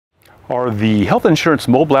Are the health insurance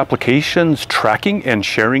mobile applications tracking and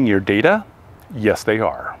sharing your data? Yes, they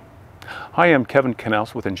are. Hi, I'm Kevin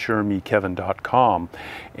Knaus with InsureMeKevin.com,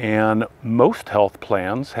 and most health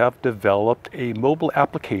plans have developed a mobile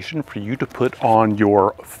application for you to put on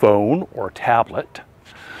your phone or tablet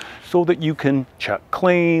so that you can check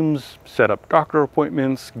claims, set up doctor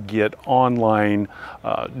appointments, get online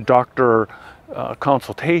doctor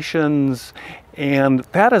consultations, and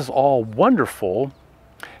that is all wonderful.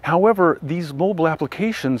 However, these mobile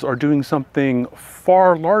applications are doing something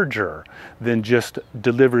far larger than just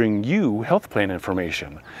delivering you health plan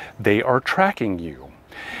information. They are tracking you.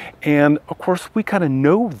 And of course, we kind of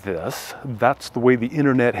know this. That's the way the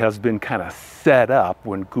internet has been kind of set up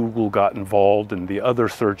when Google got involved and the other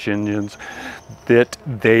search engines, that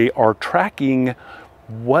they are tracking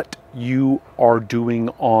what you are doing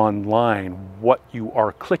online, what you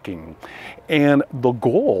are clicking. And the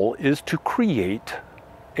goal is to create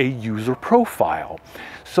a user profile.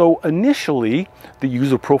 So initially, the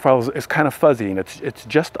user profile is kind of fuzzy, and it's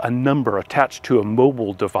just a number attached to a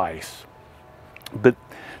mobile device. But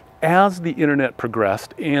as the internet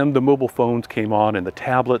progressed and the mobile phones came on and the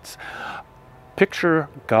tablets, picture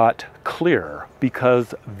got clearer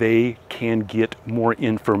because they can get more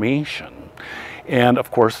information. And of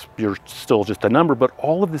course, you're still just a number, but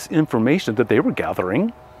all of this information that they were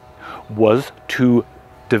gathering was to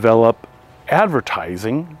develop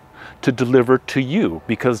advertising to deliver to you,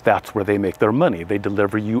 because that's where they make their money. They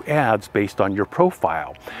deliver you ads based on your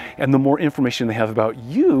profile. And the more information they have about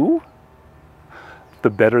you, the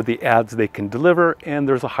better the ads they can deliver, and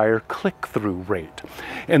there's a higher click-through rate.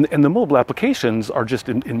 And the mobile applications are just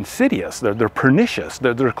insidious. They're pernicious.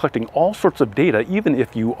 They're collecting all sorts of data, even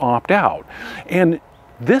if you opt out. And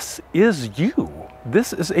this is you.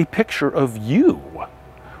 This is a picture of you,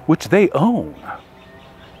 which they own.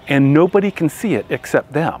 And nobody can see it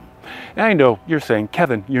except them. And I know you're saying,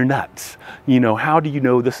 Kevin, you're nuts. You know, how do you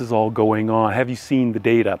know this is all going on? Have you seen the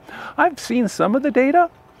data? I've seen some of the data,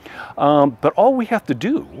 but all we have to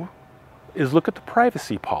do is look at the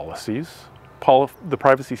privacy policies, the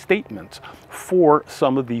privacy statements for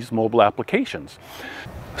some of these mobile applications.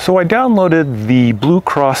 So I downloaded the Blue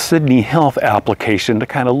Cross Sydney Health application to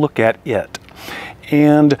kind of look at it.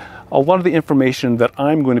 And a lot of the information that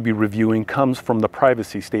I'm going to be reviewing comes from the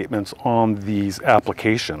privacy statements on these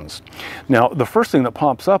applications. Now, the first thing that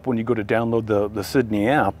pops up when you go to download the Sydney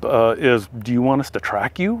app is, do you want us to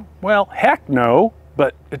track you? Well, heck no,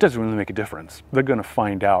 but it doesn't really make a difference. They're going to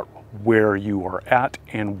find out where you are at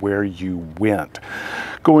and where you went.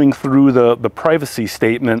 Going through the privacy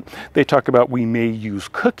statement, they talk about we may use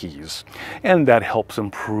cookies, and that helps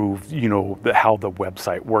improve, you know, how the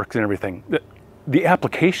website works and everything. The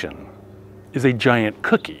application is a giant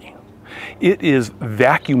cookie. It is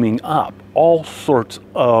vacuuming up all sorts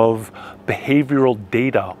of behavioral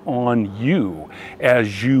data on you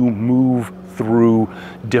as you move through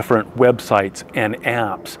different websites and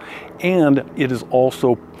apps. And it is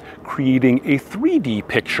also creating a 3D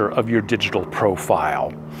picture of your digital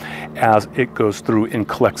profile as it goes through and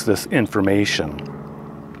collects this information.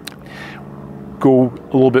 Go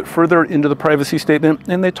a little bit further into the privacy statement,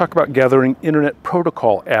 and they talk about gathering internet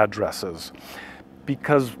protocol addresses,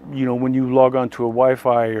 because, you know, when you log on to a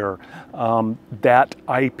Wi-Fi or that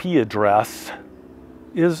IP address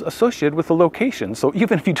is associated with the location. So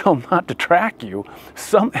even if you tell them not to track you,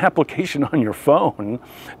 some application on your phone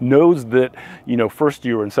knows that, you know, first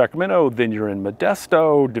you were in Sacramento, then you're in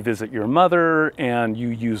Modesto to visit your mother, and you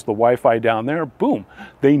use the Wi-Fi down there. Boom,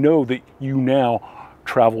 they know that you now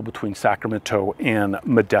travel between Sacramento and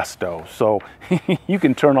Modesto. So you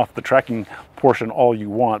can turn off the tracking portion all you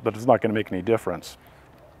want, but it's not going to make any difference.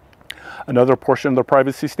 Another portion of the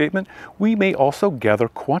privacy statement, we may also gather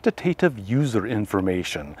quantitative user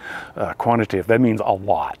information. Quantitative, that means a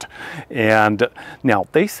lot. And now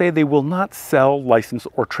they say they will not sell, license,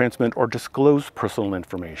 or transmit or disclose personal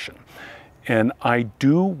information. And I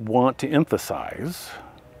do want to emphasize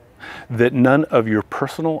that none of your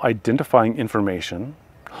personal identifying information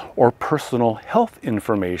or personal health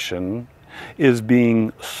information is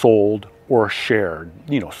being sold or shared.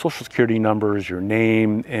 You know, social security numbers, your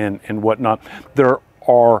name, and whatnot. There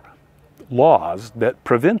are laws that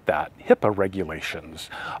prevent that, HIPAA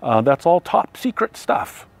regulations. That's all top secret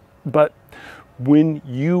stuff. But when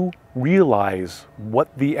you realize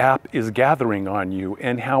what the app is gathering on you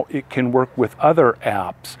and how it can work with other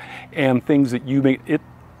apps and things that you make,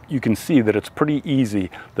 you can see that it's pretty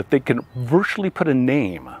easy that they can virtually put a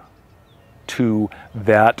name to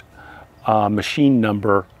that machine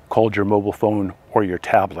number called your mobile phone or your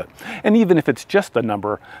tablet. And even if it's just a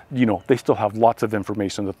number, you know, they still have lots of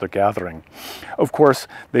information that they're gathering. Of course,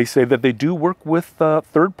 they say that they do work with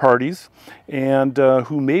third parties and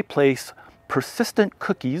who may place persistent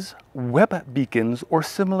cookies, web beacons, or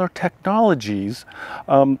similar technologies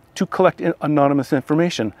to collect anonymous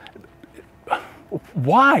information.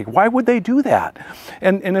 Why? Why would they do that?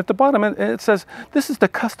 And at the bottom it says, this is to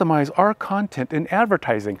customize our content in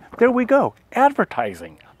advertising. There we go,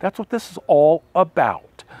 advertising. That's what this is all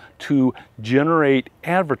about, to generate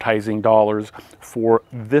advertising dollars for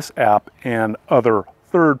this app and other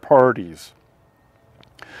third parties.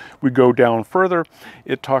 We go down further,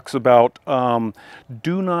 it talks about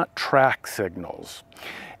do not track signals.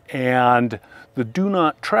 And the do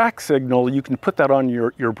not track signal, you can put that on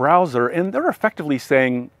your browser, and they're effectively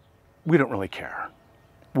saying, we don't really care.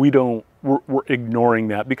 We're ignoring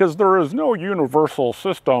that because there is no universal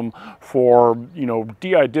system for, you know,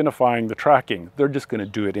 de-identifying the tracking. They're just going to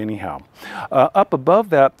do it anyhow. Up above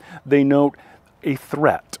that, they note a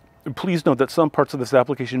threat. Please note that some parts of this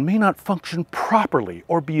application may not function properly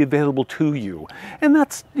or be available to you. And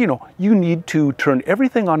that's, you know, you need to turn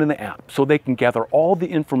everything on in the app so they can gather all the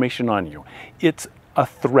information on you. It's a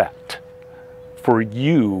threat for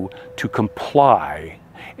you to comply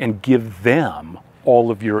and give them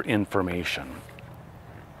all of your information.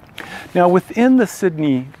 Now, within the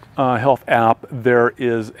Sydney Health app, there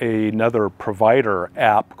is another provider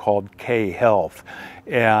app called K Health.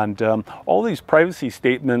 And all these privacy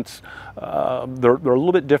statements, they're a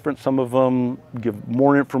little bit different. Some of them give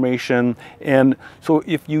more information. And so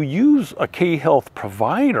if you use a K Health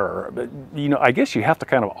provider, you know, I guess you have to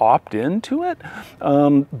kind of opt into it.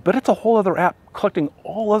 But it's a whole other app collecting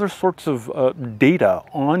all other sorts of data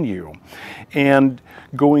on you. And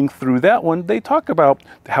going through that one, they talk about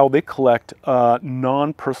how they collect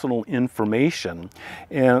non-personal information,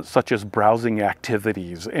 and such as browsing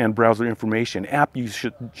activities and browser information, app usage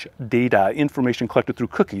data, information collected through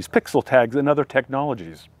cookies, pixel tags, and other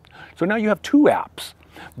technologies. So now you have two apps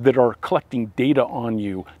that are collecting data on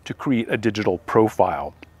you to create a digital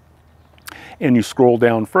profile. And you scroll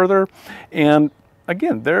down further, and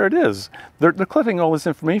again, there it is. They're collecting all this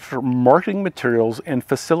information for marketing materials and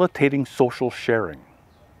facilitating social sharing.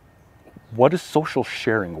 What is social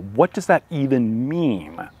sharing? What does that even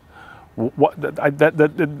mean?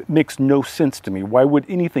 That makes no sense to me. Why would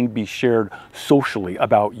anything be shared socially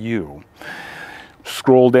about you?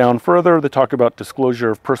 Scroll down further, they talk about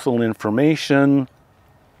disclosure of personal information,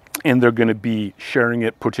 and they're going to be sharing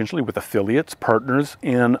it potentially with affiliates, partners,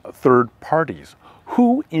 and third parties.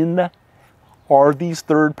 Who in the are these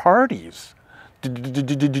third parties?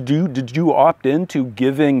 Did you opt into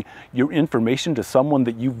giving your information to someone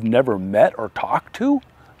that you've never met or talked to?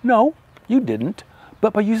 No, you didn't.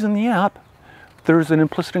 But by using the app, there's an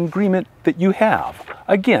implicit agreement that you have.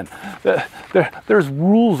 Again, there's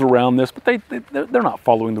rules around this, but they're not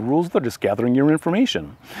following the rules. They're just gathering your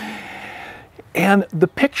information. And the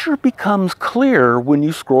picture becomes clear when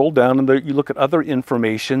you scroll down and you look at other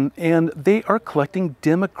information, and they are collecting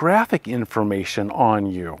demographic information on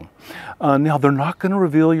you. Now, they're not going to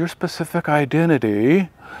reveal your specific identity,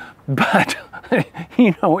 but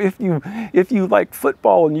you know, if you like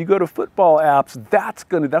football and you go to football apps, that's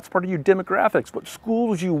part of your demographics. What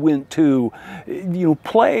schools you went to, you know,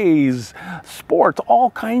 plays, sports,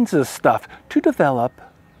 all kinds of stuff, to develop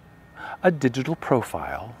a digital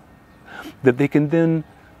profile that they can then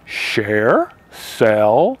share,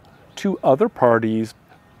 sell to other parties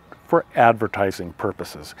for advertising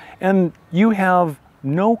purposes. And you have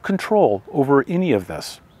no control over any of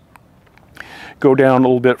this. Go down a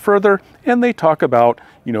little bit further, and they talk about,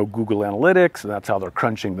 you know, Google Analytics, and that's how they're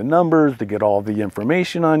crunching the numbers to get all the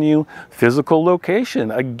information on you. Physical location,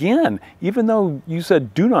 again, even though you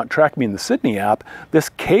said do not track me in the Sydney app, this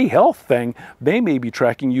K Health thing, they may be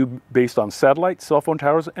tracking you based on satellite, cell phone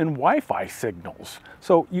towers, and Wi-Fi signals.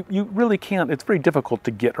 So you really can't, it's very difficult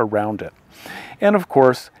to get around it. And of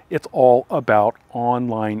course, it's all about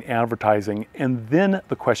online advertising. And then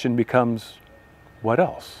the question becomes, what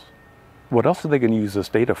else? What else are they going to use this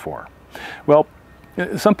data for? Well,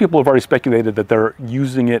 some people have already speculated that they're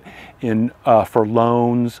using it for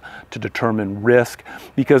loans to determine risk,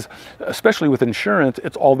 because especially with insurance,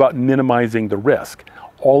 it's all about minimizing the risk.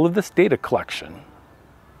 All of this data collection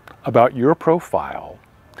about your profile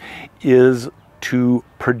is to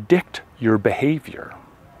predict your behavior,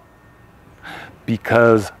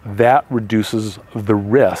 because that reduces the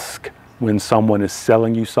risk when someone is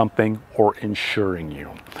selling you something or insuring you.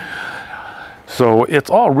 So it's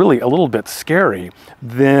all really a little bit scary.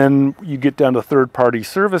 Then you get down to third-party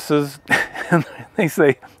services, And they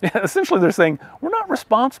say, essentially they're saying, we're not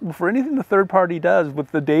responsible for anything the third party does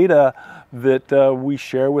with the data that we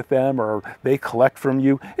share with them or they collect from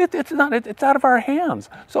you. It's out of our hands.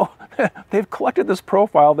 So they've collected this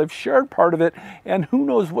profile, they've shared part of it, and who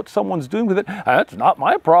knows what someone's doing with it. That's not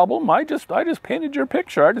my problem. I just painted your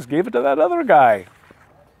picture. I just gave it to that other guy.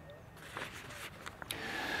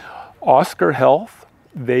 Oscar Health,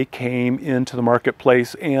 they came into the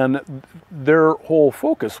marketplace and their whole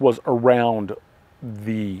focus was around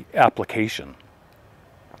the application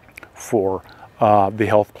for the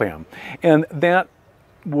health plan. And that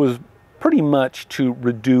was pretty much to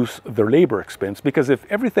reduce their labor expense, because if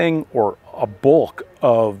everything or a bulk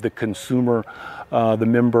of the consumer, the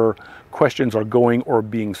member questions are going or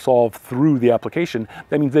being solved through the application,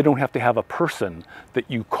 that means they don't have to have a person that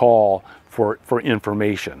you call for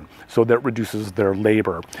information. So that reduces their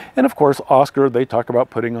labor. And of course, Oscar, they talk about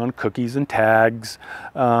putting on cookies and tags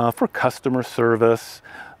for customer service.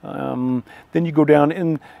 Then you go down,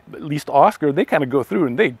 and at least Oscar, they kind of go through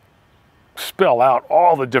and they spell out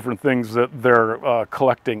all the different things that they're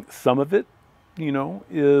collecting. Some of it, you know,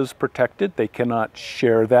 is protected. They cannot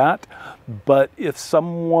share that. But if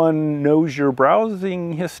someone knows your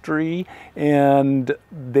browsing history and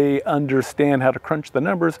they understand how to crunch the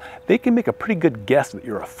numbers, they can make a pretty good guess that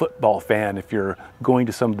you're a football fan if you're going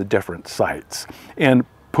to some of the different sites, and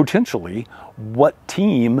potentially what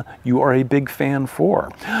team you are a big fan for.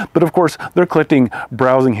 But of course, they're collecting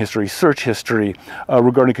browsing history, search history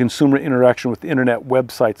regarding consumer interaction with internet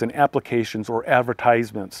websites and applications or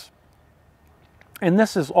advertisements. And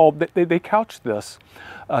this is all, they couch this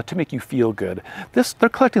to make you feel good. They're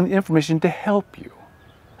collecting the information to help you,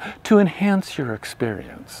 to enhance your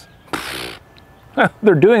experience.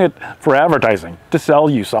 They're doing it for advertising, to sell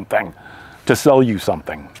you something,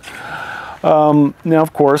 Now,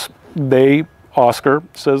 of course, Oscar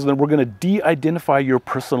says that we're going to de-identify your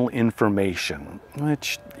personal information,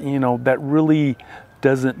 which, you know, that really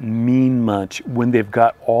doesn't mean much when they've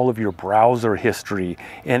got all of your browser history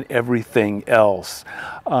and everything else.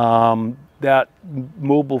 That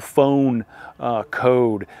mobile phone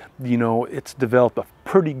code, you know, it's developed a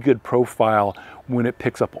pretty good profile when it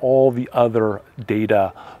picks up all the other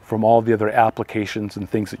data from all the other applications and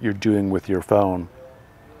things that you're doing with your phone.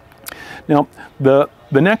 Now, the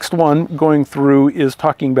next one going through is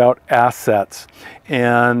talking about assets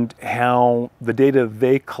and how the data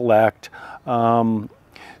they collect,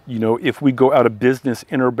 you know, if we go out of business,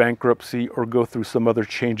 enter bankruptcy, or go through some other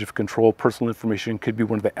change of control, personal information could be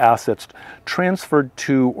one of the assets transferred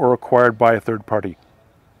to or acquired by a third party.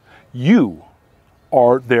 You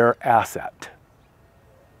are their asset.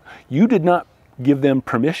 You did not give them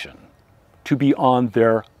permission to be on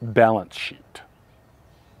their balance sheet.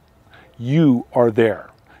 You are there.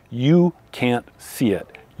 You can't see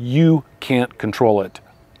it. You can't control it.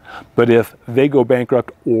 But if they go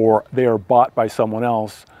bankrupt or they are bought by someone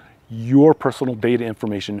else, your personal data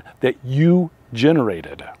information that you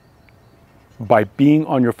generated by being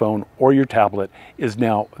on your phone or your tablet is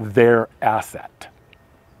now their asset.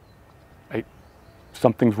 Right?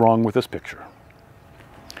 Something's wrong with this picture.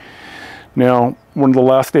 Now, one of the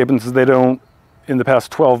last statements is they don't, in the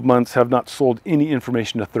past 12 months, have not sold any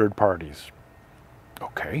information to third parties.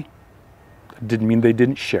 Okay. It didn't mean they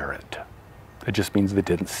didn't share it. It just means they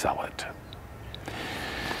didn't sell it.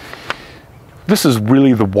 This is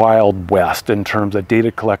really the Wild West in terms of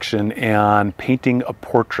data collection and painting a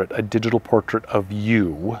portrait, a digital portrait of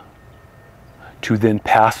you to then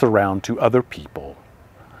pass around to other people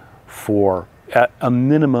for, at a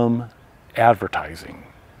minimum, advertising.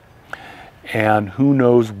 And who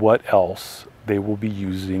knows what else they will be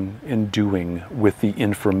using and doing with the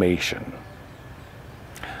information.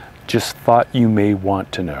 Just thought you may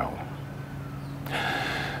want to know.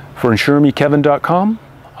 For InsureMeKevin.com,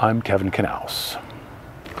 I'm Kevin Knaus.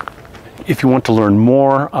 If you want to learn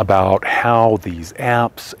more about how these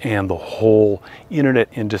apps and the whole internet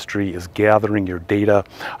industry is gathering your data,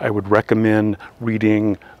 I would recommend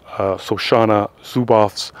reading Shoshana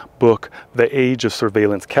Zuboff's book, The Age of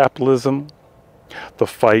Surveillance Capitalism, The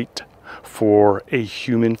Fight for a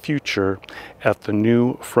Human Future at the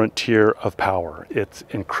New Frontier of Power. It's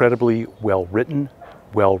incredibly well written,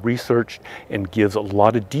 well researched, and gives a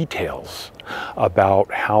lot of details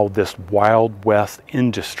about how this Wild West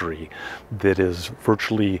industry that is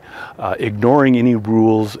virtually ignoring any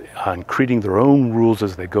rules and creating their own rules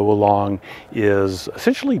as they go along is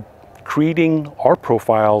essentially creating our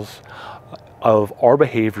profiles of our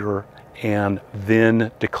behavior and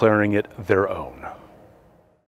then declaring it their own.